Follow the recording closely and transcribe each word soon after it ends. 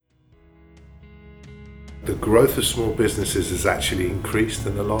The growth of small businesses has actually increased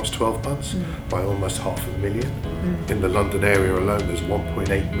in the last 12 months by almost 500,000. In the London area alone, there's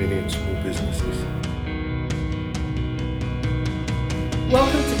 1.8 million small businesses.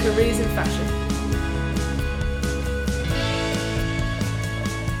 Welcome to Careers in Fashion.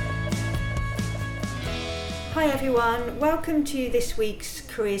 Hi everyone, welcome to this week's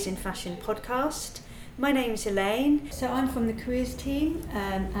Careers in Fashion podcast. My name is Elaine. So I'm from the careers team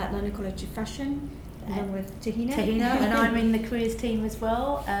at London College of Fashion, along with Tahina. And I'm in the careers team as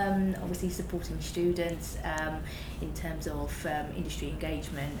well, obviously supporting students in terms of industry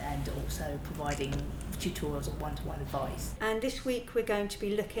engagement and also providing tutorials and one-to-one advice. And this week we're going to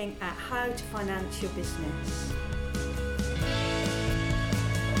be looking at how to finance your business.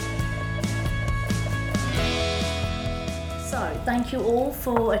 So, thank you all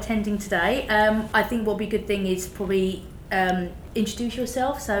for attending today. I think what would be a good thing is probably introduce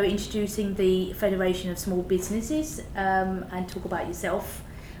yourself, so introducing the Federation of Small Businesses and talk about yourself.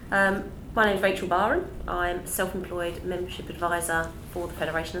 My name is Rachel Barham. I'm self-employed membership advisor for the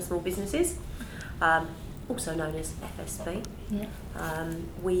Federation of Small Businesses, also known as FSB. Yeah.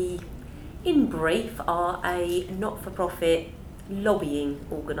 We, in brief, are a not-for-profit lobbying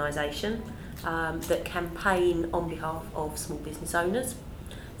organisation that campaign on behalf of small business owners.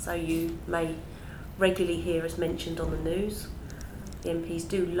 So you may regularly hear us mentioned on the news. The MPs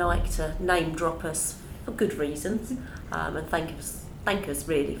do like to name drop us for good reasons and thank us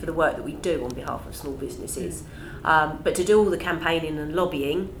really for the work that we do on behalf of small businesses. But to do all the campaigning and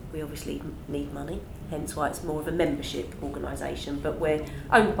lobbying, we obviously need money, hence why it's more of a membership organisation. But we're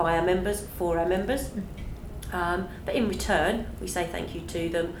owned by our members, for our members. But in return, we say thank you to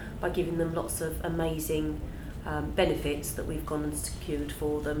them by giving them lots of amazing benefits that we've gone and secured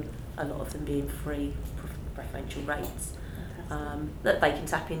for them, a lot of them being free, preferential rates, that they can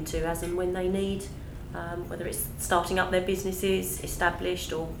tap into as and when they need, whether it's starting up their businesses,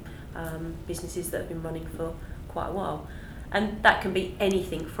 established, or businesses that have been running for quite a while. And that can be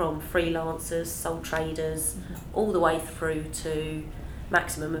anything from freelancers, sole traders, all the way through to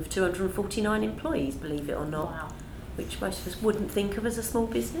maximum of 249 employees, believe it or not. Wow. Which most of us wouldn't think of as a small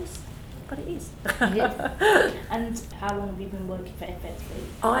business, but it is. Yeah. And how long have you been working for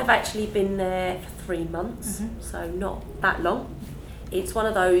FSB? I've actually been there for 3 months, so not that long. It's one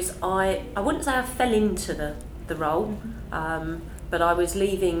of those, I wouldn't say I fell into the role, but I was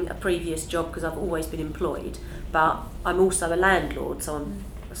leaving a previous job because I've always been employed, but I'm also a landlord, so I'm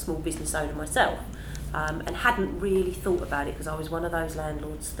a small business owner myself. And hadn't really thought about it because I was one of those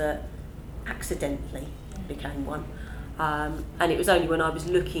landlords that accidentally became one. And it was only when I was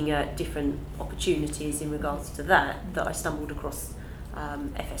looking at different opportunities in regards to that I stumbled across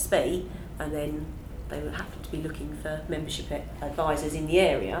FSB, and then they happened to be looking for membership advisors in the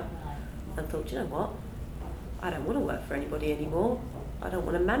area, and thought, you know what, I don't want to work for anybody anymore, I don't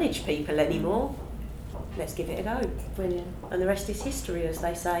want to manage people anymore, let's give it a go. Brilliant. And the rest is history, as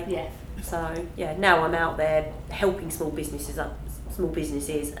they say. Yeah. So yeah, now I'm out there helping small businesses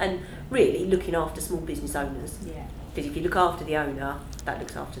and really looking after small business owners. Yeah. Because if you look after the owner, that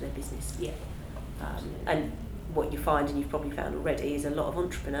looks after their business. Yeah. And what you find, and you've probably found already, is a lot of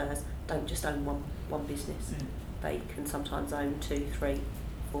entrepreneurs don't just own one business. They can sometimes own 2, 3,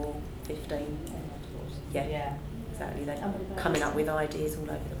 4, 15. Yeah. Exactly. They're coming up with ideas all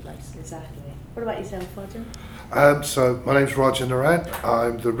over the place. Exactly. What about yourself, Roger? So my name's Roger Naran.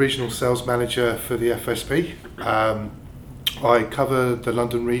 I'm the regional sales manager for the FSB. I cover the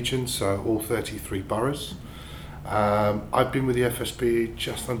London region, so all 33 boroughs. I've been with the FSB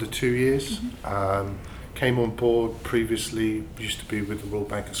just under 2 years. Came on board previously, used to be with the Royal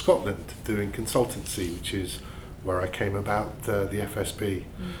Bank of Scotland doing consultancy, which is where I came about the FSB.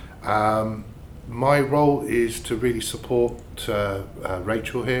 My role is to really support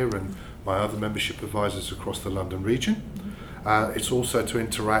Rachel here and my other membership advisors across the London region. It's also to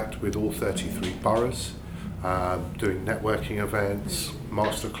interact with all 33 boroughs, doing networking events,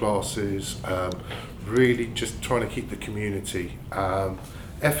 masterclasses, really just trying to keep the community.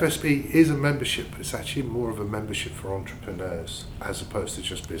 FSB is a membership, but it's actually more of a membership for entrepreneurs as opposed to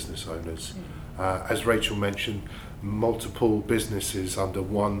just business owners. As Rachel mentioned, multiple businesses under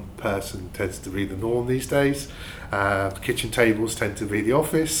one person tends to be the norm these days. Kitchen tables tend to be the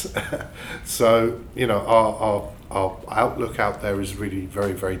office. So, you know, our outlook out there is really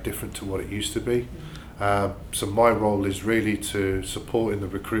very, very different to what it used to be. So my role is really to support in the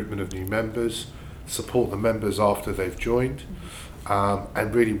recruitment of new members, support the members after they've joined,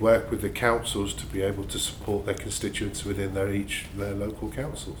 and really work with the councils to be able to support their constituents within their local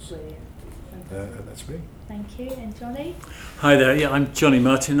councils. Brilliant. and that's me. Thank you. And Johnny? Hi there, yeah, I'm Johnny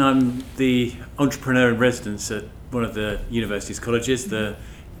Martin. I'm the entrepreneur in residence at one of the university's colleges, the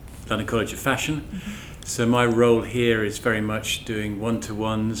London College of Fashion. So my role here is very much doing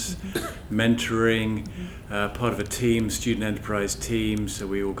one-to-ones, mentoring, part of a team, student enterprise team, so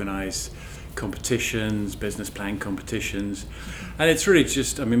we organise competitions, business plan competitions, and it's really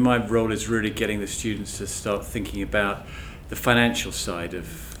just, I mean, my role is really getting the students to start thinking about the financial side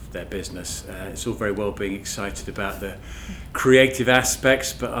of their business. It's all very well being excited about the creative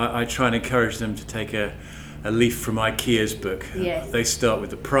aspects, but I try and encourage them to take a leaf from IKEA's book. Yes. They start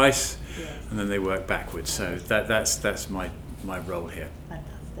with the price, Yes. and then they work backwards. So that's my role here.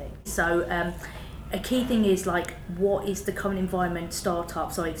 Fantastic. So a key thing is like, what is the current environment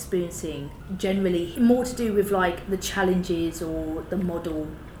startups are experiencing generally? More to do with like the challenges or the model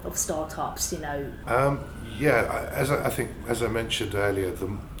of startups, you know. As I mentioned earlier,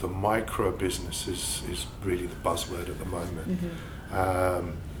 the micro business is really the buzzword at the moment.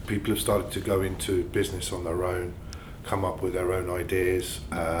 People have started to go into business on their own, come up with their own ideas,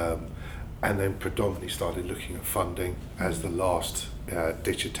 and then predominantly started looking at funding as the last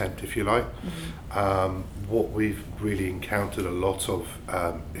ditch attempt, if you like. What we've really encountered a lot of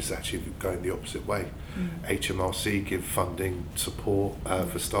is actually going the opposite way. HMRC give funding support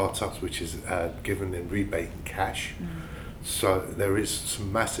for startups, which is given in rebate in cash. So there is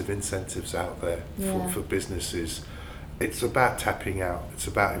some massive incentives out there for businesses. It's about tapping out, it's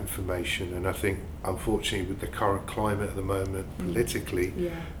about information, and I think unfortunately with the current climate at the moment, politically,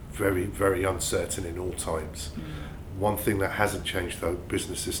 very, very uncertain in all times. One thing that hasn't changed though,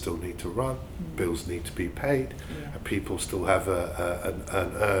 businesses still need to run, bills need to be paid, and people still have an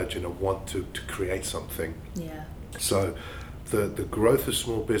urge and a want to create something. So the growth of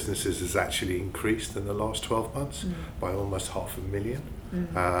small businesses has actually increased in the last 12 months by almost 500,000.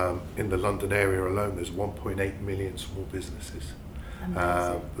 In the London area alone, there's 1.8 million small businesses. And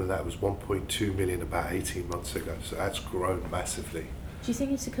that was 1.2 million about 18 months ago, so that's grown massively. Do you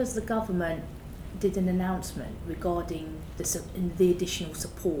think it's because the government did an announcement regarding the additional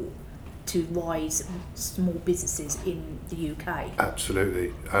support to rise small businesses in the UK?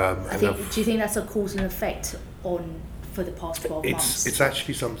 Absolutely. Do you think that's a cause and effect for the past 12 months? It's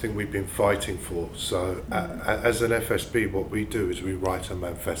actually something we've been fighting for. So as an FSB, what we do is we write a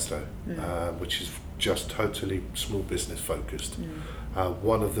manifesto, which is just totally small business focused.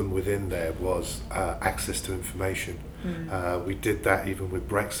 One of them within there was access to information. We did that even with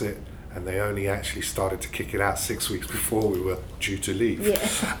Brexit, and they only actually started to kick it out 6 weeks before we were due to leave.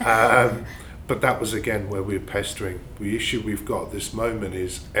 But that was again where we're pestering. The issue we've got at this moment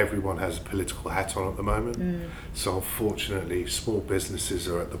is everyone has a political hat on at the moment. So unfortunately, small businesses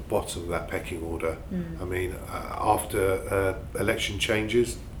are at the bottom of that pecking order. I mean, after election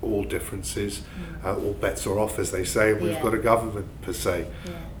changes, all differences, all bets are off, as they say. We've got a government per se.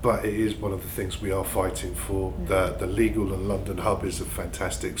 But it is one of the things we are fighting for. The legal and London hub is a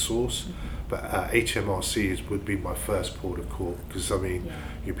fantastic source. But HMRC would be my first port of call, because I mean,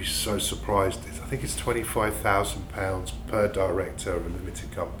 you'd be so surprised. I think it's £25,000 per director of a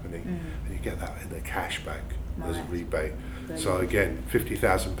limited company, and you get that in the cash back as a rebate. Brilliant. So again,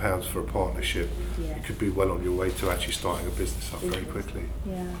 £50,000 for a partnership, you could be well on your way to actually starting a business up very quickly.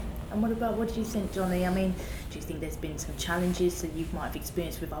 And what do you think, Johnny? I mean, do you think there's been some challenges that you might have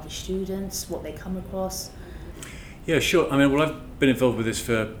experienced with other students, what they come across? Yeah, sure. I mean, well, I've been involved with this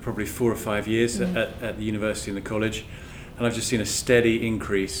for probably 4 or 5 years at the university and the college, and I've just seen a steady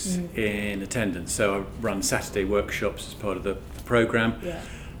increase in attendance. So I run Saturday workshops as part of the programme,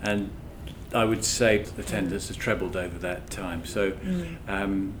 and I would say attendance has trebled over that time. So,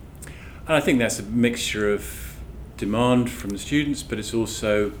 and I think that's a mixture of demand from the students, but it's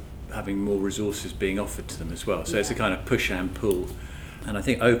also having more resources being offered to them as well. So it's a kind of push and pull. And I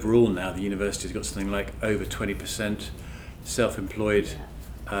think overall now the university's got something like over 20% self-employed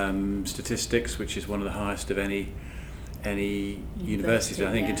statistics, which is one of the highest of any university.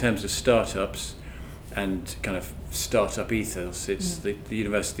 I think in terms of startups and kind of startup ethos, it's the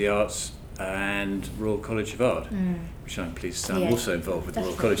University of the Arts and Royal College of Art, which I'm pleased to say I'm also involved with the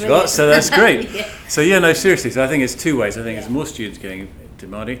Royal College of Art, so that's great. So seriously, so I think it's two ways. I think it's more students getting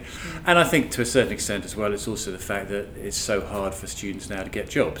demanding, and I think to a certain extent as well, it's also the fact that it's so hard for students now to get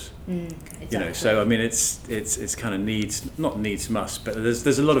jobs. Exactly. You know, so I mean, it's kind of not needs must, but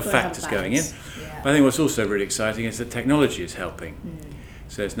there's a lot of factors going in. But I think what's also really exciting is that technology is helping.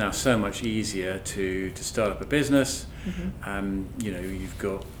 So it's now so much easier to start up a business. You know, you've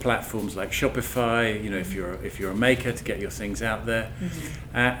got platforms like Shopify. You know, if you're a maker, to get your things out there,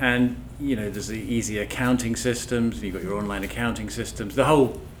 and you know, there's the easy accounting systems. You've got your online accounting systems. The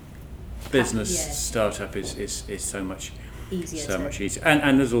whole business Yeah. startup is so much Easier. much easier.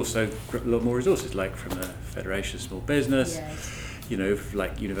 And there's also a lot more resources, like from the Federation of Small Business, Yes. you know,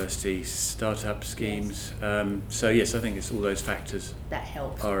 like university startup schemes. So yes, I think it's all those factors That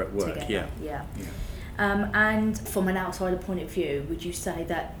helps. are at work. Together. Yeah. And from an outsider point of view, would you say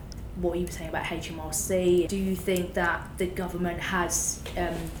that what you were saying about HMRC, do you think that the government has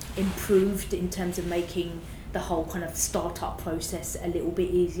improved in terms of making the whole kind of startup process a little bit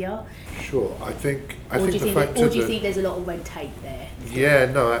easier? Sure, I think Or do you that think there's a lot of red tape there? Yeah,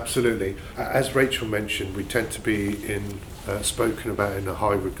 no, absolutely. As Rachel mentioned, we tend to be spoken about in a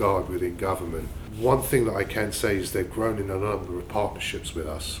high regard within government. One thing that I can say is they've grown in a number of partnerships with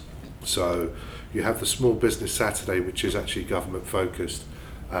us. So you have the Small Business Saturday, which is actually government focused.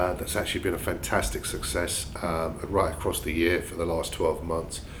 That's actually been a fantastic success right across the year for the last 12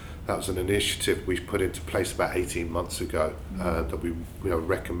 months. That was an initiative we put into place about 18 months ago that we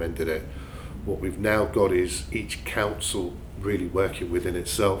recommended it. What we've now got is each council really working within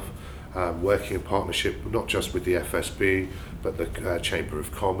itself, working in partnership not just with the FSB but the Chamber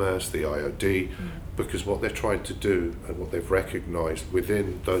of Commerce, the IOD, because what they're trying to do and what they've recognised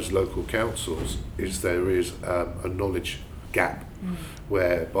within those local councils is there is a knowledge gap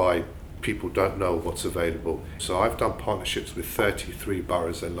whereby people don't know what's available. So I've done partnerships with 33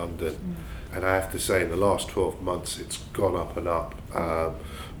 boroughs in London, and I have to say in the last 12 months it's gone up and up.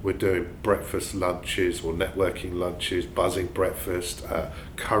 We're doing breakfast lunches or networking lunches, buzzing breakfast,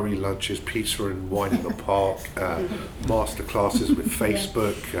 curry lunches, pizza and wine in the park, master classes with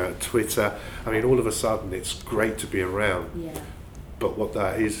Facebook, Twitter. I mean, all of a sudden it's great to be around. Yeah. But what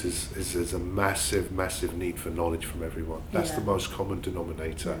that is there's a massive need for knowledge from everyone. That's the most common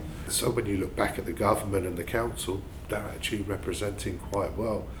denominator. So when you look back at the government and the council, they're actually representing quite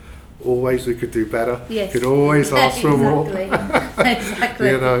well. Always we could do better. Yes. Could always ask for more.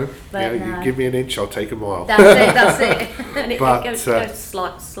 Exactly. You know, But you no. give me an inch, I'll take a mile. That's it. And it But, goes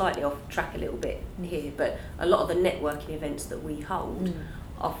slightly off track a little bit here, but a lot of the networking events that we hold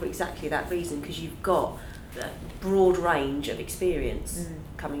are for exactly that reason, because you've got a broad range of experience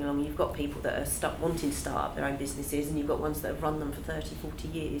coming along. You've got people that are wanting to start up their own businesses, and you've got ones that have run them for 30, 40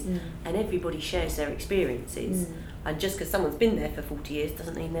 years, and everybody shares their experiences. And just because someone's been there for 40 years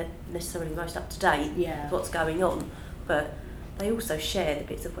doesn't mean they're necessarily most up to date with what's going on, but they also share the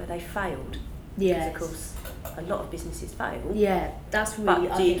bits of where they failed. Yes. Because of course a lot of businesses fail. Yeah, that's really.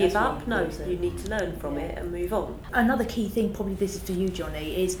 But I do you think give that's up? really No, important. you need to learn from it and move on. Another key thing, probably this is for you,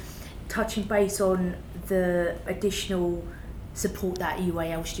 Johnny, is touching base on the additional support that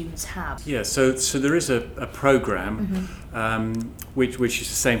UAL students have. Yeah, so there is a program which is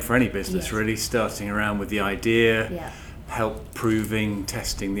the same for any business, Yes. really, starting around with the idea, Yeah. help proving,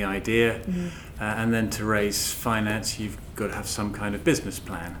 testing the idea, and then to raise finance you've got to have some kind of business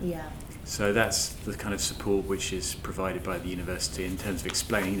plan. Yeah. So that's the kind of support which is provided by the university in terms of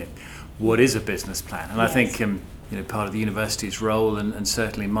explaining what is a business plan. And Yes. I think part of the university's role, and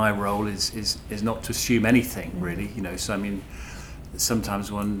certainly my role, is not to assume anything really. So I mean,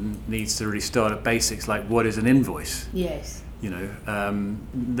 sometimes one needs to really start at basics, like what is an invoice. Yes.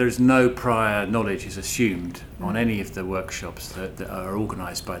 There's no prior knowledge is assumed on any of the workshops that are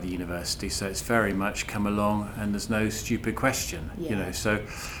organised by the university, so it's very much come along and there's no stupid question. Yeah. So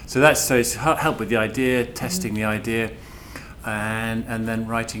it's help with the idea, testing the idea, and then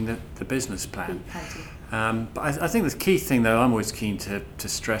writing the business plan. But I think the key thing, though, I'm always keen to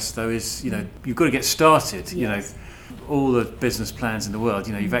stress, though, is you've got to get started. Yes. All the business plans in the world,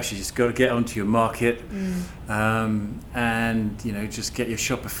 you've actually just got to get onto your market, and just get your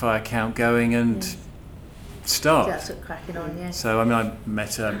Shopify account going and start. That's what cracking on, yes. So I mean, I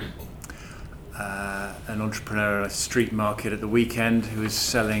met an entrepreneur at a street market at the weekend who was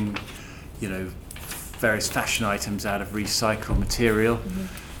selling, various fashion items out of recycled material.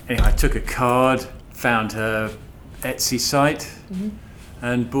 Anyway, I took a card, found her Etsy site,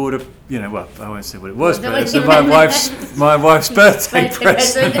 and bought a, I won't say what it was, but it's my wife's birthday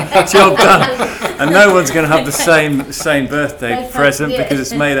present. Job done. And no one's going to have the same birthday present because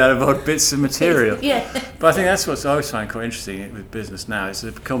it's made out of odd bits of material. Yeah. But I think that's what I always find quite interesting with business now. It's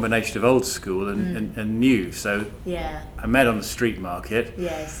a combination of old school and new. So Yeah. I met on the street market,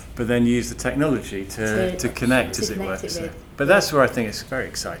 Yes. but then use the technology to connect, as it were. connect it with. But that's where I think it's very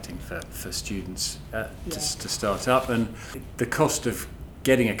exciting for students to start up, and the cost of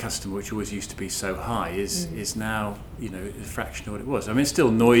getting a customer, which always used to be so high, is now a fraction of what it was. I mean, it's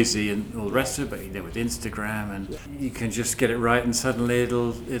still noisy and all the rest of it, but with Instagram, and you can just get it right, and suddenly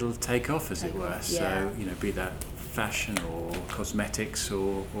it'll take off, as it were. Yeah. So be that fashion or cosmetics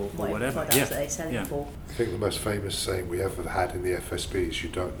or whatever. Products that they're selling for. I think the most famous saying we ever had in the FSB is you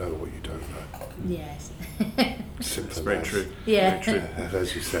don't know what you don't know. Yes. Simple That's very as. true. Yeah. Very true. And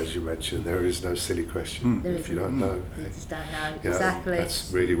as you mentioned, there is no silly question There if you isn't. don't know. You just don't know. You know, Exactly.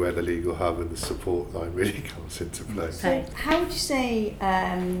 that's really where the legal hub and the support line really comes into play. So how would you say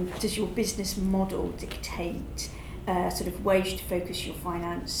does your business model dictate sort of ways to focus your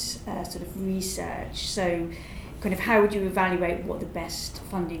finance sort of research? So kind of how would you evaluate what the best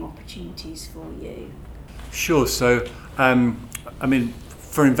funding opportunities for you? Sure. So, I mean,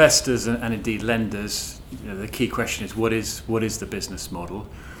 for investors and indeed lenders, the key question is what is the business model?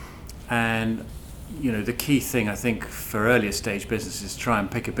 And the key thing I think for earlier stage businesses is try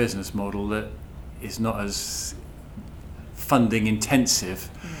and pick a business model that is not as funding intensive,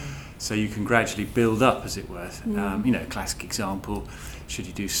 so you can gradually build up, as it were. Classic example: should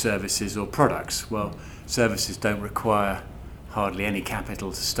you do services or products? Well, services don't require hardly any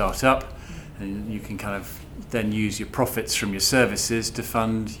capital to start up, and you can kind of then use your profits from your services to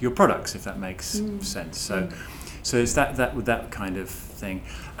fund your products, if that makes sense. So it's that kind of thing.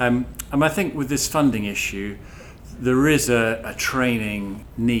 And I think with this funding issue, there is a training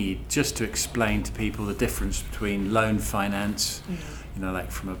need just to explain to people the difference between loan finance,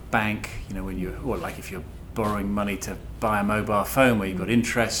 like from a bank, like if you're borrowing money to buy a mobile phone where you've got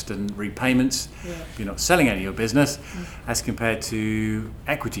interest and repayments, you're not selling any of your business, as compared to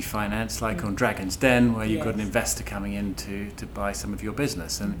equity finance like on Dragon's Den, where you've got an investor coming in to buy some of your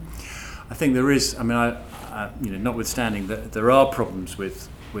business. And I think there is, notwithstanding that there are problems with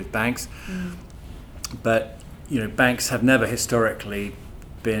banks, but banks have never historically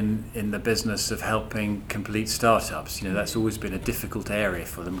been in the business of helping complete startups. That's always been a difficult area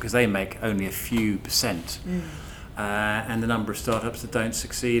for them because they make only a few percent. And the number of startups that don't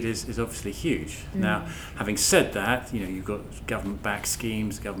succeed is obviously huge. Now, having said that, you've got government-backed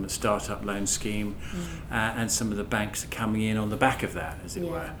schemes, government startup loan scheme, and some of the banks are coming in on the back of that, as it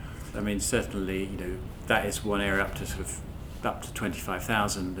were. I mean, certainly, that is one area up to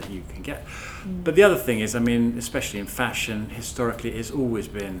 25,000 that you can get. But the other thing is, especially in fashion, historically it's always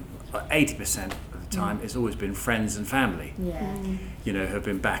been 80% of the time it's always been friends and family who have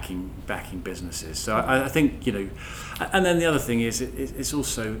been backing businesses. So I think and then the other thing is it's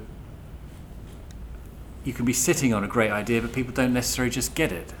also, you can be sitting on a great idea but people don't necessarily just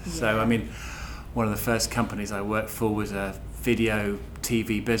get it. So one of the first companies I worked for was a video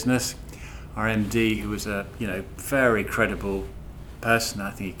TV business. Our MD, who was a very credible person,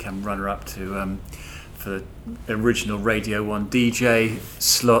 I think he came runner-up to for the original Radio 1 DJ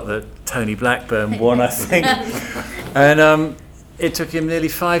slot that Tony Blackburn won, I think. And it took him nearly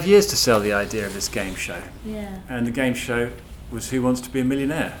 5 years to sell the idea of this game show. Yeah. And the game show was Who Wants to Be a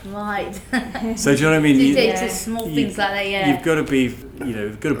Millionaire? Right. So do you know what I mean? It's small things like that. Yeah. You've got to be,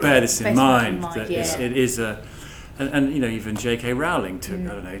 you've got to bear this in mind that it is a. And even J.K. Rowling took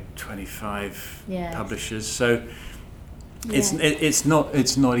 25 publishers. So it's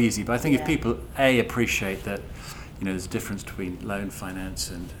not easy. But I think if people appreciate that, there's a difference between loan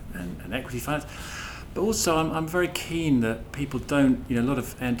finance and equity finance. But also I'm very keen that people don't. A lot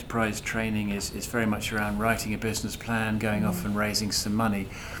of enterprise training is very much around writing a business plan, going off and raising some money.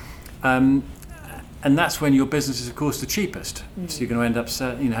 And that's when your business is, of course, the cheapest. So you're going to end up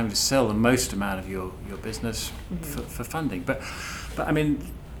having to sell the most amount of your business for funding. But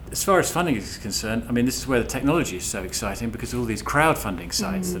as far as funding is concerned, this is where the technology is so exciting because of all these crowdfunding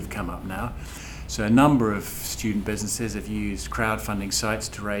sites that have come up now. So a number of student businesses have used crowdfunding sites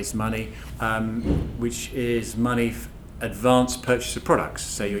to raise money, which is money advance purchase of products.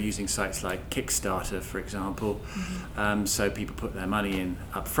 So you're using sites like Kickstarter, for example. So people put their money in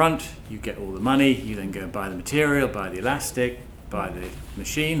up front, you get all the money, you then go and buy the material, buy the elastic, buy the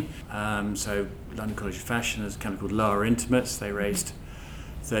machine. So London College of Fashion has a company called Lara Intimates. They raised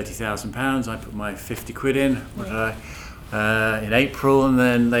 £30,000. I put my 50 quid in in April, and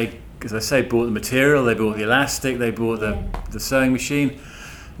then they, as I say, bought the material, they bought the elastic, they bought the sewing machine.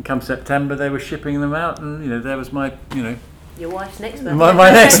 And come September, they were shipping them out, and there was my, your wife's next birthday.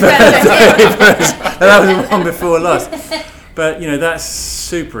 My next birthday. That was the one before last. But that's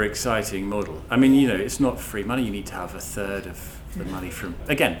super exciting model. It's not free money. You need to have a third of the money from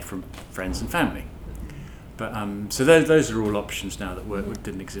friends and family. But so those are all options now that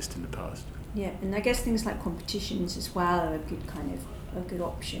didn't exist in the past. Yeah, and I guess things like competitions as well are a good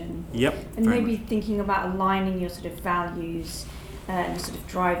option. Yep. And maybe thinking about aligning your sort of values and the sort of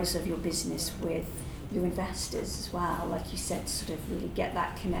drivers of your business with your investors as well, like you said, to sort of really get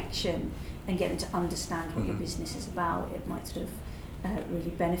that connection and get them to understand what your business is about. It might sort of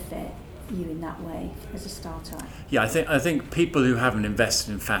really benefit you in that way as a startup? Yeah, I think people who haven't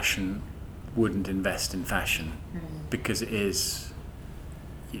invested in fashion wouldn't invest in fashion because it is,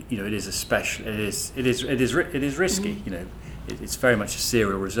 it is a special. It is risky. It's very much a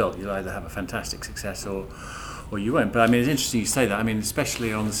serial result. You'll either have a fantastic success or you won't. But I mean, it's interesting you say that. I mean,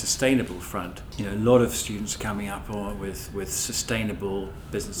 especially on the sustainable front, a lot of students are coming up with sustainable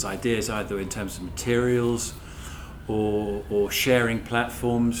business ideas, either in terms of materials or sharing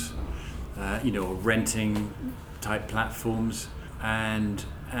platforms, or renting type platforms, and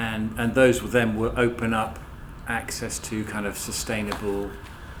those will open up access to kind of sustainable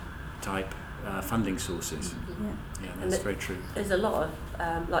type funding sources. Yeah, that's very true. There's a lot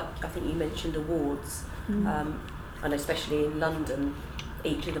of, like I think you mentioned awards, and especially in London,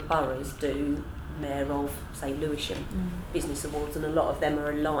 each of the boroughs do Mayor of, say, Lewisham business awards, and a lot of them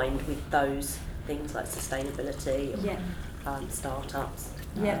are aligned with those things like sustainability or startups.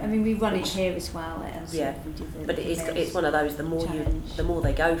 Yeah, I mean, we run it here as well. But it's one of those. The more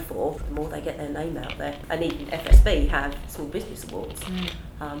they go for, the more they get their name out there. And even FSB have small business awards,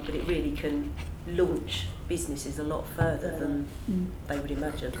 but it really can launch businesses a lot further than they would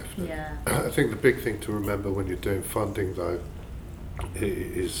imagine. Yeah. I think the big thing to remember when you're doing funding, though,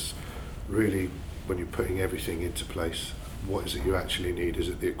 is really when you're putting everything into place. What is it you actually need? Is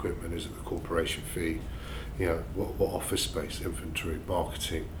it the equipment? Is it the corporation fee? What office space, inventory,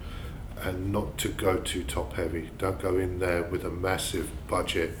 marketing, and not to go too top heavy. Don't go in there with a massive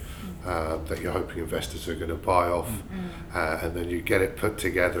budget that you're hoping investors are going to buy off, and then you get it put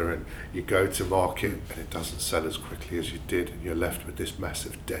together and you go to market and it doesn't sell as quickly as you did, and you're left with this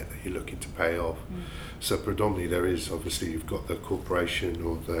massive debt that you're looking to pay off. So predominantly there is, obviously you've got the corporation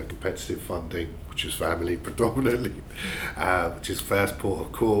or the competitive funding, which is family predominantly, which is first port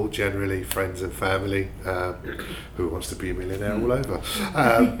of call, generally friends and family, who wants to be a millionaire all over.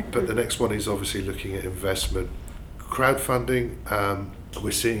 But the next one is obviously looking at investment. Crowdfunding,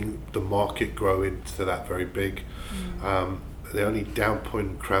 we're seeing the market grow into that very big. The only down point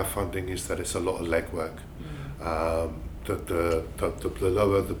in crowdfunding is that it's a lot of legwork. The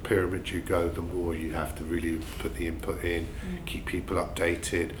lower the pyramid you go, the more you have to really put the input in, keep people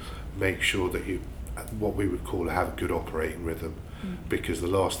updated, make sure that you, what we would call, have a good operating rhythm, because the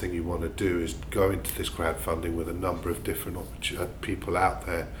last thing you want to do is go into this crowdfunding with a number of different people out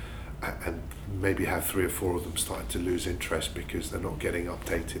there and maybe have 3 or 4 of them starting to lose interest because they're not getting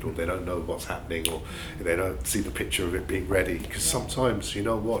updated, or they don't know what's happening, or they don't see the picture of it being ready. Because sometimes, it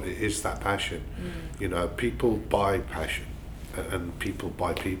is that passion. People buy passion, and people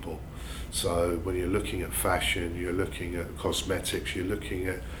buy people. So when you're looking at fashion, you're looking at cosmetics, you're looking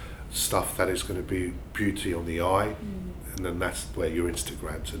at stuff that is going to be beauty on the eye, and then that's where your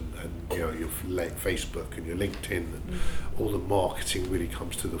Instagrams and your Facebook and your LinkedIn and all the marketing really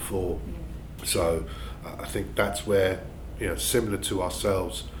comes to the fore. So I think that's where, similar to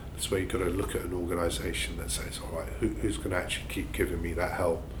ourselves, that's where you've got to look at an organisation that says, all right, who's going to actually keep giving me that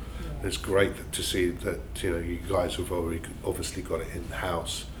help? And it's great to see that you guys have obviously got it in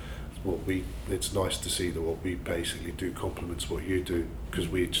house. It's nice to see that what we basically do complements what you do, because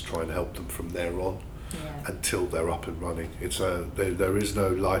we just try and help them from there on until they're up and running. There is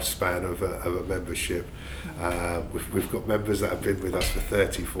no lifespan of a membership. We've got members that have been with us for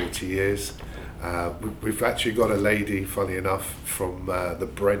 30, 40 years. We've actually got a lady, funny enough, from the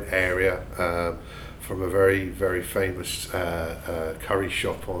Brent area, from a very, very famous curry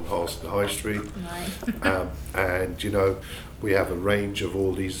shop on Harleston High Street. And we have a range of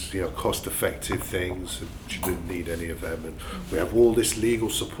all these cost-effective things, and she didn't need any of them. And we have all this legal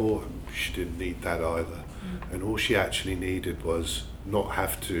support, and she didn't need that either. And all she actually needed was not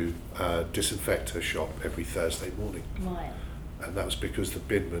have to disinfect her shop every Thursday morning. And that was because the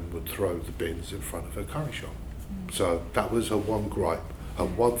binman would throw the bins in front of her curry shop. So that was her one gripe, her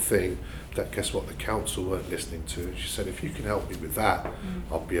one thing that, guess what, the council weren't listening to. And she said, if you can help me with that,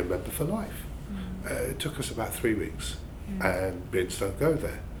 I'll be a member for life. It took us about 3 weeks, and bins don't go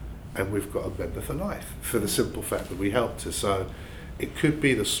there. And we've got a member for life for the simple fact that we helped her. So it could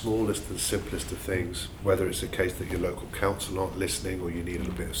be the smallest and simplest of things, whether it's a case that your local council aren't listening or you need a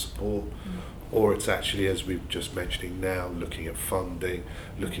little bit of support, or it's actually, as we've just mentioning now, looking at funding,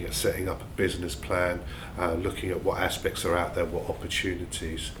 looking at setting up a business plan, looking at what aspects are out there, what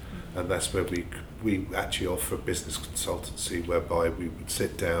opportunities. And that's where we actually offer a business consultancy, whereby we would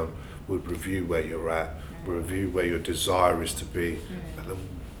sit down, would review where you're at, review where your desire is to be, and then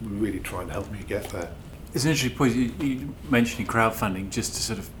we really try and help you get there. It's an interesting point, you mentioning crowdfunding, just to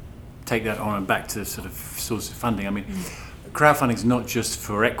sort of take that on and back to sort of source of funding. I mean, crowdfunding is not just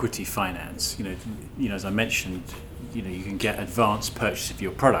for equity finance. As I mentioned, you can get advanced purchase of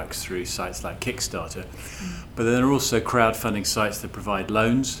your products through sites like Kickstarter, but then there are also crowdfunding sites that provide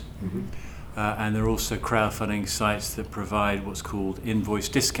loans, and there are also crowdfunding sites that provide what's called invoice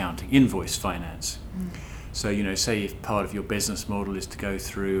discounting, invoice finance. So say if part of your business model is to go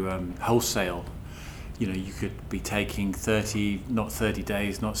through wholesale, you could be taking 30, not 30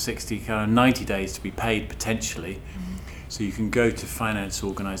 days, not 60, kind of 90 days to be paid potentially. So you can go to finance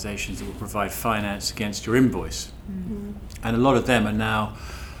organisations that will provide finance against your invoice. And a lot of them are now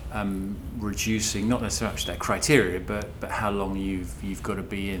reducing, not necessarily their criteria, but how long you've got to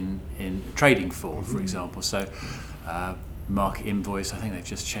be in trading for example. So Market Invoice, I think they've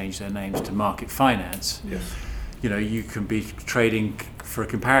just changed their names to Market Finance. Yes. You can be trading for a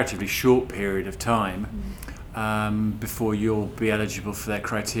comparatively short period of time before you'll be eligible for their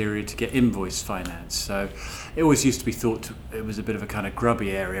criteria to get invoice finance. So it always used to be thought it was a bit of a kind of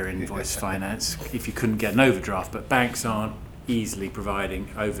grubby area, invoice finance, if you couldn't get an overdraft. But banks aren't easily providing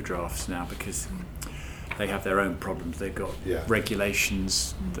overdrafts now because they have their own problems. They've got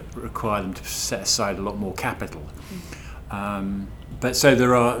regulations that require them to set aside a lot more capital.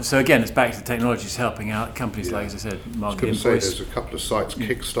 So again, it's back to technologies helping out companies like, as I said, Market Invoice. There's a couple of sites,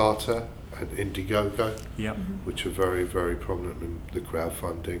 Kickstarter and Indiegogo, which are very, very prominent in the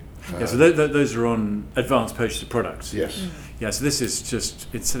crowdfunding. So those are on advanced purchase of products. Yes. So this is just,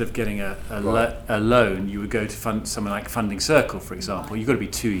 instead of getting a loan, you would go to something like Funding Circle, for example. You've got to be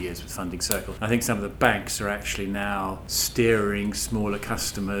 2 years with Funding Circle. I think some of the banks are actually now steering smaller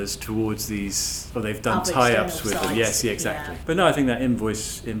customers towards these, or they've done tie-ups with them. Yes, exactly. But no, I think that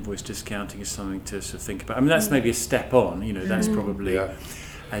invoice discounting is something to sort of think about. I mean, that's maybe a step on. That's probably...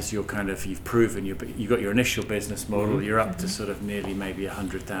 As you've proven, you've got your initial business model, you're up to sort of nearly maybe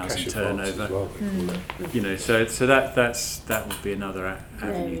 100,000 turnover. So that would be another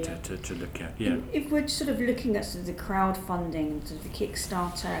avenue to look at. Yeah. If we're sort of looking at sort of the crowdfunding, sort of the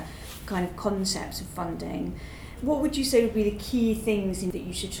Kickstarter kind of concepts of funding, what would you say would be the key things that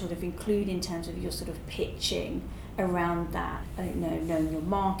you should sort of include in terms of your sort of pitching around that? I don't know, knowing your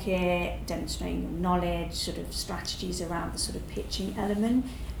market, demonstrating your knowledge, sort of strategies around the sort of pitching element,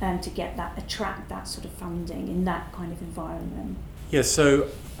 to attract that sort of funding in that kind of environment. Yeah, so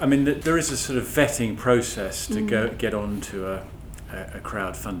I mean, there is a sort of vetting process to get onto a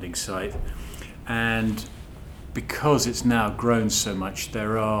crowdfunding site, and because it's now grown so much,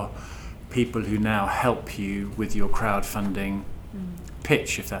 there are people who now help you with your crowdfunding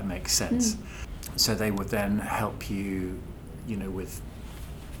pitch, if that makes sense. So they would then help you, with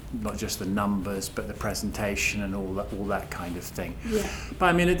not just the numbers, but the presentation and all that kind of thing. Yeah. But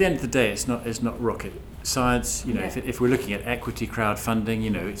I mean, at the end of the day, it's not rocket science. If we're looking at equity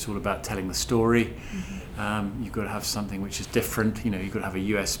crowdfunding, it's all about telling the story. You've got to have something which is different. You've got to have a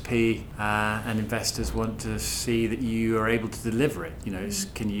USP, and investors want to see that you are able to deliver it.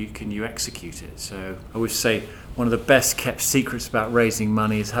 Can you execute it? So I would say one of the best kept secrets about raising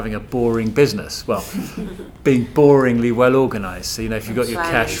money is having a boring business. Well, being boringly well organised. So if you've got your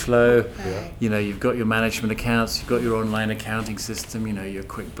cash flow, you've got your management accounts, you've got your online accounting system, your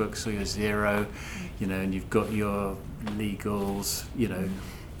QuickBooks or your Xero, and you've got your legals,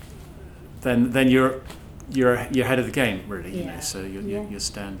 then you're ahead of the game, really. So you're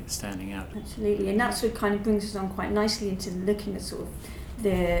standing out. Absolutely, and that's what kind of brings us on quite nicely into looking at sort of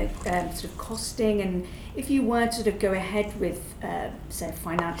the sort of costing, and if you were to sort of go ahead with say a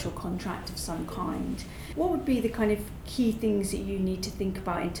financial contract of some kind, what would be the kind of key things that you need to think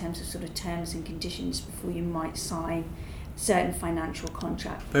about in terms of sort of terms and conditions before you might sign certain financial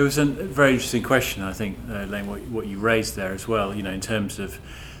contract? It was a very interesting question, I think, Elaine, what you raised there as well, in terms of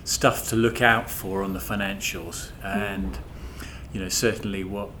stuff to look out for on the financials. And certainly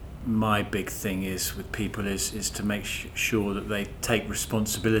what my big thing is with people is to make sure that they take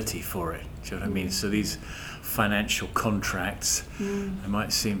responsibility for it. Do you know what I mean? So these financial contracts, they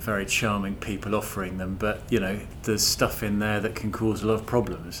might seem very charming, people offering them, but there's stuff in there that can cause a lot of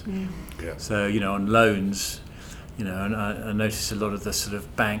problems. So on loans, and I notice a lot of the sort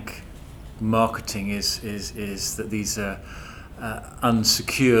of bank marketing is that these are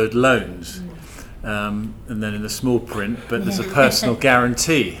unsecured loans. And then in the small print, but there's a personal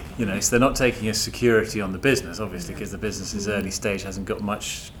guarantee, so they're not taking a security on the business, obviously, because the business's early stage hasn't got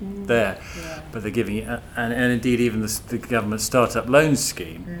much there, but they're giving it, and indeed even the government startup loan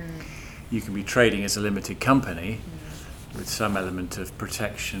scheme, you can be trading as a limited company with some element of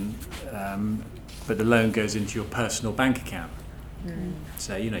protection, but the loan goes into your personal bank account.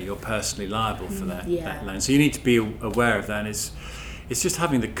 So you're personally liable for that loan, so you need to be aware of that, and it's just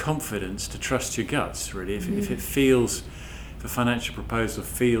having the confidence to trust your guts, really. If it feels, if a financial proposal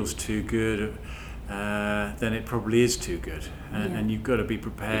feels too good, then it probably is too good. And you've got to be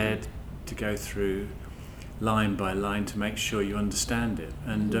prepared to go through line by line to make sure you understand it.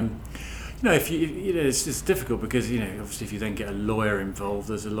 And if it's difficult because obviously if you then get a lawyer involved,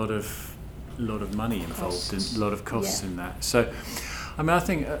 there's a lot of money involved and a lot of costs in that. So I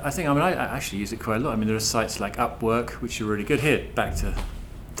actually use it quite a lot. I mean, there are sites like Upwork which are really good. Here, back to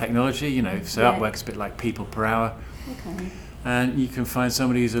technology, so Upwork's a bit like people per hour. Okay. And you can find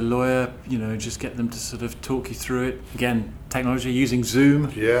somebody who's a lawyer, just get them to sort of talk you through it. Again, technology, using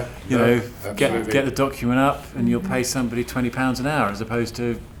Zoom. Yeah. Get the document up, and you'll pay somebody £20 an hour as opposed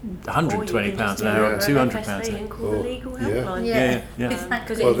to £120 an hour or £200 an hour. And call the legal helpline.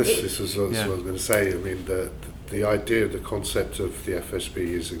 Well, this is what I was going to say. I mean, the idea, the concept of the FSB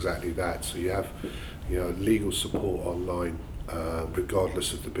is exactly that. So you have, legal support online,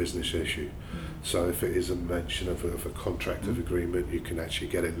 regardless of the business issue. So if it is a mention of a contract of agreement, you can actually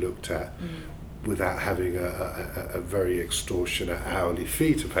get it looked at without having a very extortionate hourly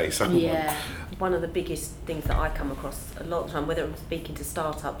fee to pay someone. Yeah. One of the biggest things that I come across a lot of the time, whether I'm speaking to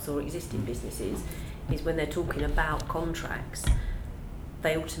startups or existing businesses, is when they're talking about contracts,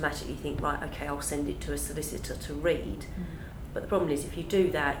 they automatically think, right, okay, I'll send it to a solicitor to read. But the problem is, if you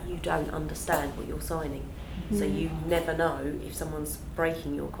do that, you don't understand what you're signing. So you never know if someone's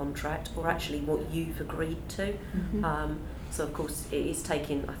breaking your contract or actually what you've agreed to. So of course it is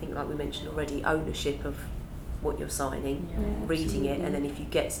taking, I think like we mentioned already, ownership of what you're signing, reading it, and then if you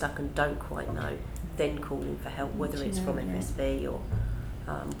get stuck and don't quite know, then calling for help, whether it's from FSB or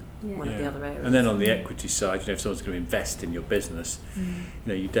one of the other areas. And then on the equity side, if someone's going to invest in your business,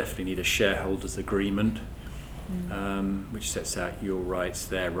 you definitely need a shareholders agreement, which sets out your rights,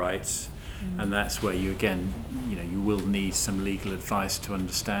 their rights. And that's where you will need some legal advice to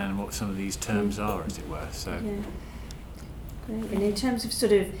understand what some of these terms are, as it were. So, great. And in terms of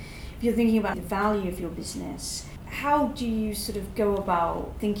sort of, if you're thinking about the value of your business, how do you sort of go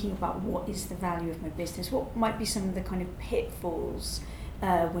about thinking about what is the value of my business? What might be some of the kind of pitfalls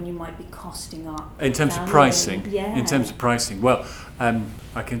when you might be costing up? In terms of pricing? Yeah. In terms of pricing, well,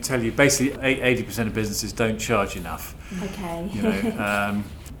 I can tell you basically 80% of businesses don't charge enough. Okay.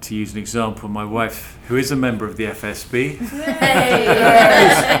 To use an example, my wife, who is a member of the FSB,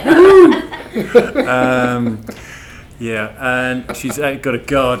 and she's got a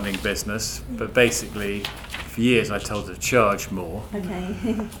gardening business, but basically for years I told her to charge more.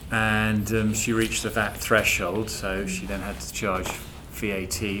 Okay. And she reached the VAT threshold, so she then had to charge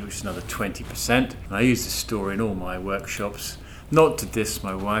VAT, which is another 20%. And I use this story in all my workshops, not to diss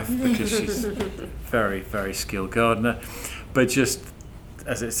my wife, because she's a very, very skilled gardener, but just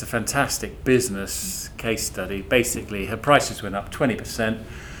as it's a fantastic business case study. Basically, her prices went up 20%.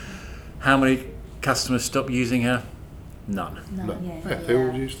 How many customers stopped using her? None. They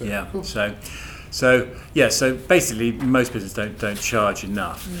all use that. Yeah. Cool. So basically, most businesses don't charge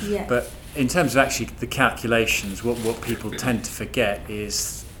enough. Yeah. But in terms of actually the calculations, what people tend to forget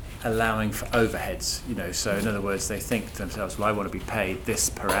is allowing for overheads. So in other words, they think to themselves, well, I want to be paid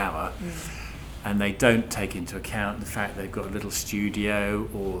this per hour. And they don't take into account the fact they've got a little studio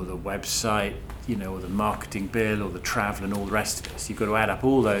or the website, or the marketing bill or the travel and all the rest of it. So you've got to add up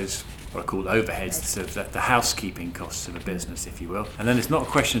all those, what I call overheads, sort of the housekeeping costs of a business, if you will. And then it's not a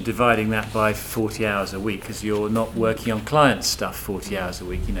question of dividing that by 40 hours a week, because you're not working on client stuff 40 hours a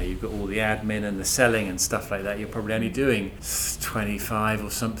week. You've got all the admin and the selling and stuff like that. You're probably only doing 25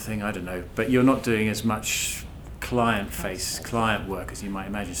 or something, I don't know. But you're not doing as much client work as you might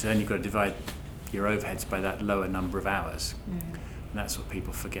imagine. So then you've got to divide your overheads by that lower number of hours. And that's what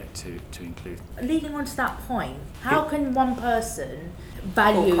people forget to include. Leading on to that point, how can one person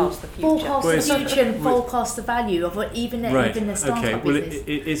forecast the future and forecast the value of even a startup business? Well,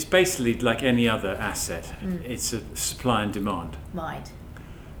 it's basically like any other asset. It's a supply and demand. Right.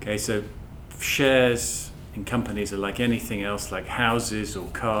 Okay, so shares in companies are like anything else, like houses or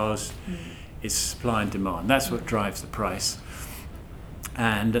cars. It's supply and demand. That's what drives the price.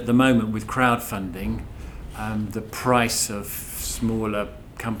 And at the moment with crowdfunding, the price of smaller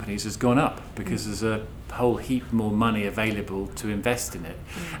companies has gone up because there's a whole heap more money available to invest in it.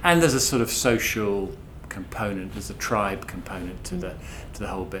 And there's a sort of social component, there's a tribe component to the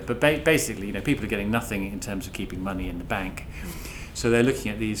whole bit. But basically, people are getting nothing in terms of keeping money in the bank. So they're looking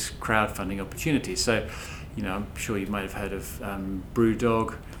at these crowdfunding opportunities. So, I'm sure you might have heard of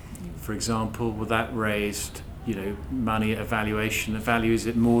Brewdog, for example. Well, that raised money at a valuation that values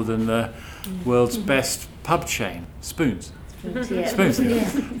it more than the world's best pub chain, Spoons. Spoons.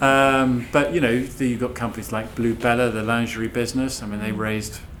 But you've got companies like Blue Bella, the lingerie business. They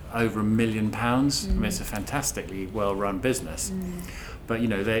raised over £1 million. It's a fantastically well-run business.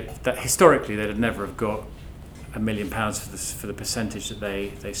 but that historically they'd never have got £1 million for the percentage that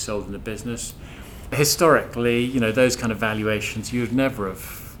they sold in the business. Historically, those kind of valuations you'd never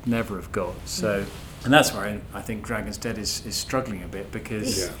have got. So, and that's where I think Dragon's Den is struggling a bit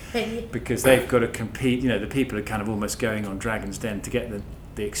because they've got to compete. The people are kind of almost going on Dragon's Den to get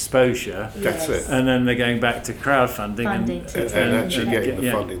the exposure. That's it. And then they're going back to crowdfunding and actually getting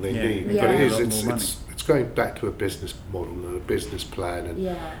the funding they need. Yeah. But It's it's going back to a business model and a business plan,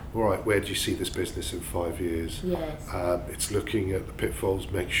 and right, where do you see this business in 5 years? Yes. It's looking at the pitfalls,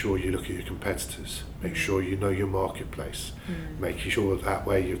 make sure you look at your competitors, make sure you know your marketplace, making sure that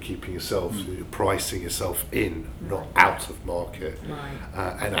way you're keeping yourself, you're pricing yourself in, not out of market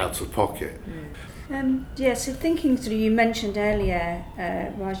and out of pocket. So thinking through, you mentioned earlier,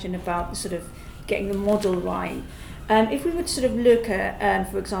 Rajan, about the sort of getting the model right. If we would sort of look at,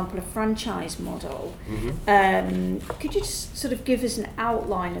 for example, a franchise model, could you just sort of give us an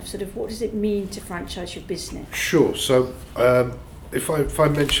outline of sort of what does it mean to franchise your business? Sure. So if I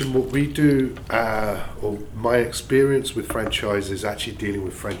mention what we do, or my experience with franchise is actually dealing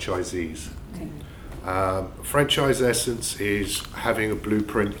with franchisees. Franchise essence is having a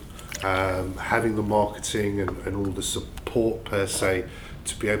blueprint, having the marketing and all the support per se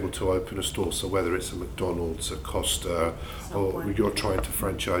to be able to open a store. So whether it's a McDonald's, a Costa, or you're trying to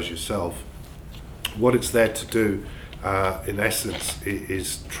franchise yourself, what it's there to do in essence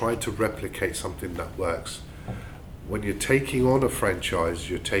is try to replicate something that works. When you're taking on a franchise,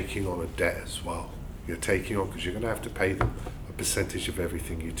 you're taking on a debt as well. You're taking on, because you're going to have to pay them a percentage of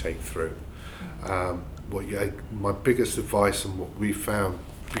everything you take through. My biggest advice and what we found,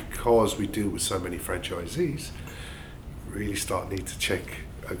 because we deal with so many franchisees, really need to check,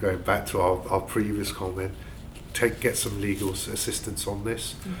 going back to our previous comment, get some legal assistance on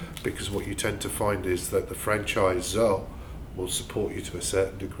this, because what you tend to find is that the franchisor will support you to a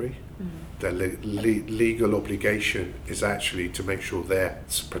certain degree. Their legal obligation is actually to make sure they're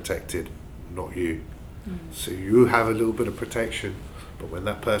protected, not you. So you have a little bit of protection, but when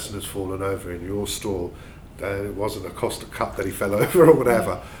that person has fallen over in your store, it wasn't a Costa cup that he fell over or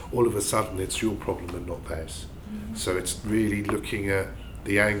whatever, all of a sudden it's your problem and not theirs. So it's really looking at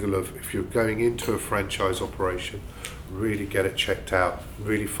the angle of, if you're going into a franchise operation, really get it checked out,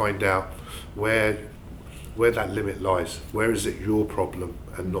 really find out where that limit lies. Where is it your problem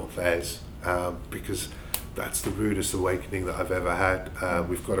and not theirs? Because that's the rudest awakening that I've ever had.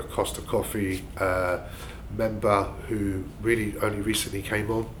 We've got a Costa Coffee member who really only recently came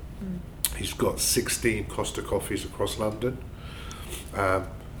on. He's got 16 Costa Coffees across London.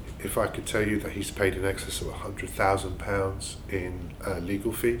 If I could tell you that he's paid in excess of £100,000 in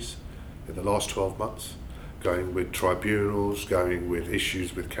legal fees in the last 12 months, going with tribunals, going with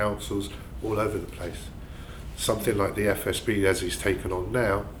issues with councils, all over the place. Something like the FSB, as he's taken on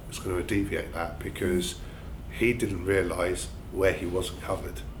now, is going to deviate that, because he didn't realise where he wasn't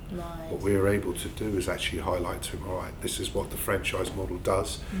covered. What we're able to do is actually highlight to him, all right, this is what the franchise model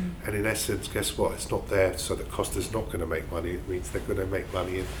does, and in essence, guess what, it's not there so that Costa's not going to make money. It means they're going to make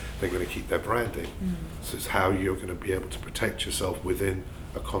money and they're going to keep their branding. So it's how you're going to be able to protect yourself within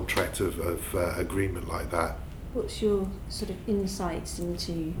a contract of agreement like that. What's your sort of insights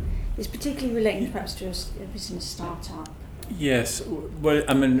into, it's particularly relating perhaps to a business startup? Yes, well,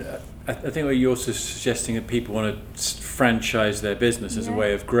 I mean, I think what you're also suggesting that people want to franchise their business as a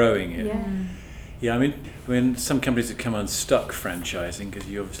way of growing it. I mean, some companies have come unstuck franchising because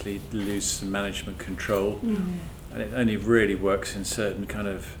you obviously lose some management control, and it only really works in certain kind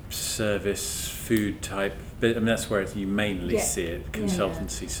of service, food type. I mean, that's where you mainly see it,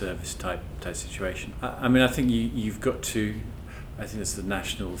 consultancy service type situation. I mean, I think you've got to. I think it's the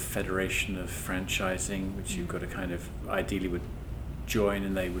National Federation of Franchising, which you've got to kind of ideally would join,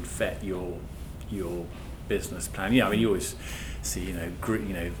 and they would vet your business plan. I mean, you always see,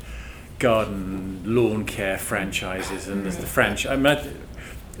 garden, lawn care franchises, and there's the franchise.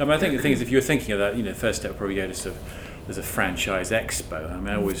 I think the thing is, if you're thinking of that, the first step would probably go to there's a franchise expo. I mean,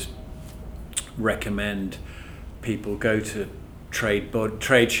 I always recommend people go to trade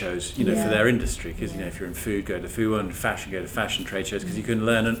shows, for their industry, because if you're in food, go to food, and fashion, go to fashion trade shows, because you can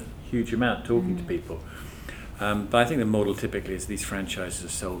learn a huge amount talking to people. But I think the model typically is these franchises are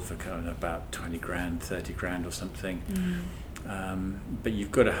sold for kind of about 20 grand, 30 grand or something. But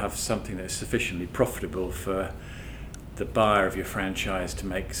you've got to have something that's sufficiently profitable for the buyer of your franchise to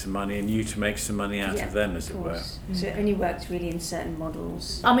make some money and you to make some money out of them, as it were. So it only works really in certain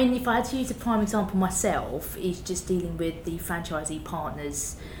models. I mean, if I had to use a prime example myself, is just dealing with the franchisee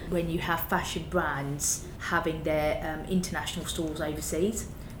partners when you have fashion brands having their international stores overseas,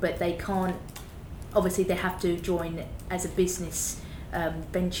 but they can't, obviously they have to join as a business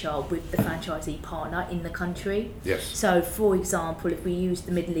venture with the franchisee partner in the country. Yes. So, for example, if we use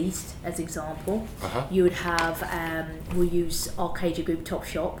the Middle East as example, you would have, we'll use Arcadia Group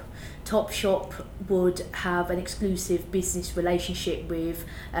Topshop. Topshop would have an exclusive business relationship with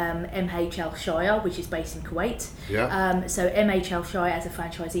MHL Shire, which is based in Kuwait. Yeah. So MHL Shire, as a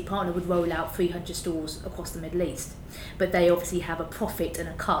franchisee partner, would roll out 300 stores across the Middle East. But they obviously have a profit and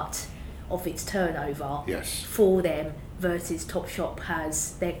a cut of its turnover Yes. for them, versus Topshop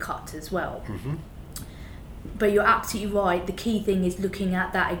has their cut as well. Mm-hmm. But you're absolutely right. The key thing is looking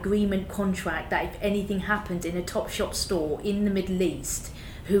at that agreement contract, that if anything happens in a Topshop store in the Middle East,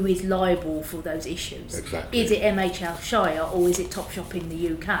 who is liable for those issues? Exactly. Is it MHL Shire or is it Topshop in the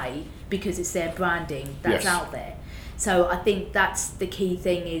UK, because it's their branding that's Yes. out there? So I think that's the key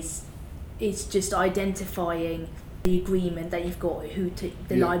thing, is just identifying the agreement that you've got, the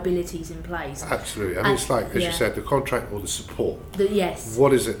Yeah. liabilities in place. Absolutely. I mean, it's like, as yeah. you said, the contract or the support. Yes.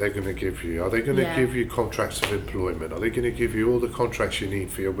 What is it they're going to give you? Are they going to Yeah. give you contracts of employment? Are they going to give you all the contracts you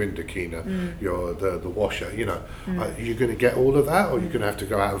need for your window cleaner, the washer? You know, are you going to get all of that, or you're going to have to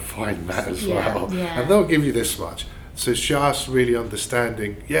go out and find that as Yeah, well? yeah. And they'll give you this much. So it's just really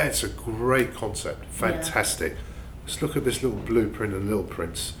understanding. Yeah, it's a great concept, fantastic. Let's look at this little blueprint and little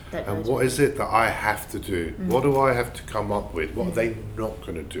prints. That And goes what is it that I have to do? What do I have to come up with? What are they not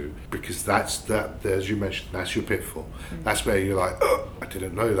going to do? Because that's as you mentioned, that's your pitfall. That's where you're like, oh, I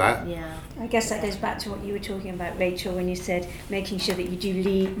didn't know that. Yeah. I guess that goes back to what you were talking about, Rachel, when you said making sure that you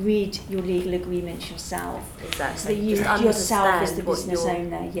do read your legal agreements yourself. Exactly. So that you Just yourself as the understand what business you're-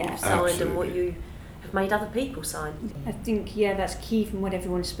 owner, yeah. signed and what Absolutely. you have made other people sign. I think, that's key from what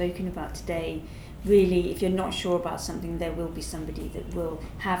everyone's spoken about today. Really, if you're not sure about something, there will be somebody that will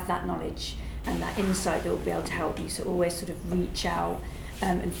have that knowledge and that insight that will be able to help you. So always sort of reach out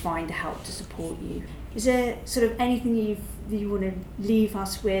and find help to support you. Is there sort of anything you want to leave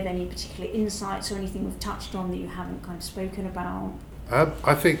us with, any particular insights or anything we've touched on that you haven't kind of spoken about?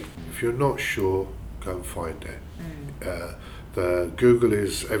 I think if you're not sure, go and find it. The Google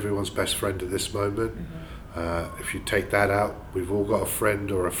is everyone's best friend at this moment. If you take that out, we've all got a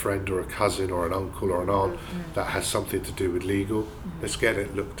friend or a cousin or an uncle or an aunt that has something to do with legal. Let's get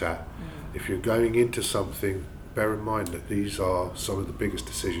it looked at. If you're going into something, bear in mind that these are some of the biggest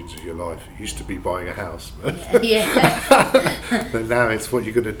decisions of your life. It used to be buying a house, Yeah. but now it's what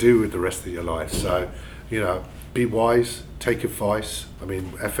you're going to do with the rest of your life. So, be wise, take advice. I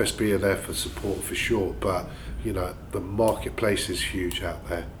mean, FSB are there for support for sure, but, the marketplace is huge out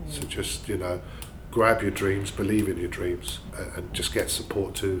there. So just, grab your dreams, believe in your dreams, and just get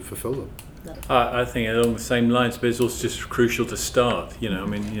support to fulfill them. I think along the same lines, but it's also just crucial to start. You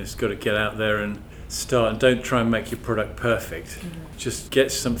just got to get out there and start, and don't try and make your product perfect. Just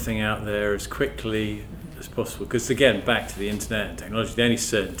get something out there as quickly as possible, because again, back to the internet and technology, the only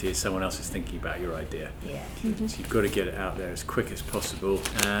certainty is someone else is thinking about your idea. Yeah. So you've got to get it out there as quick as possible,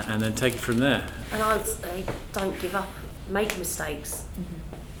 and then take it from there. And I would say, don't give up. Make mistakes.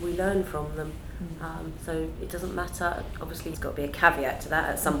 We learn from them. So it doesn't matter. Obviously, there's got to be a caveat to that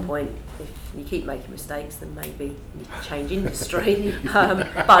at some point. If you keep making mistakes, then maybe you need to change industry.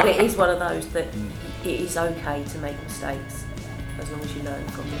 But it is one of those that it is okay to make mistakes as long as you learn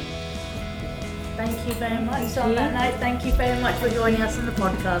from them. Thank you very much. Thank On you. that note, thank you very much for joining us on the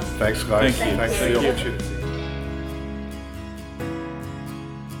podcast. Thanks, guys. Thank you. Thanks for the opportunity.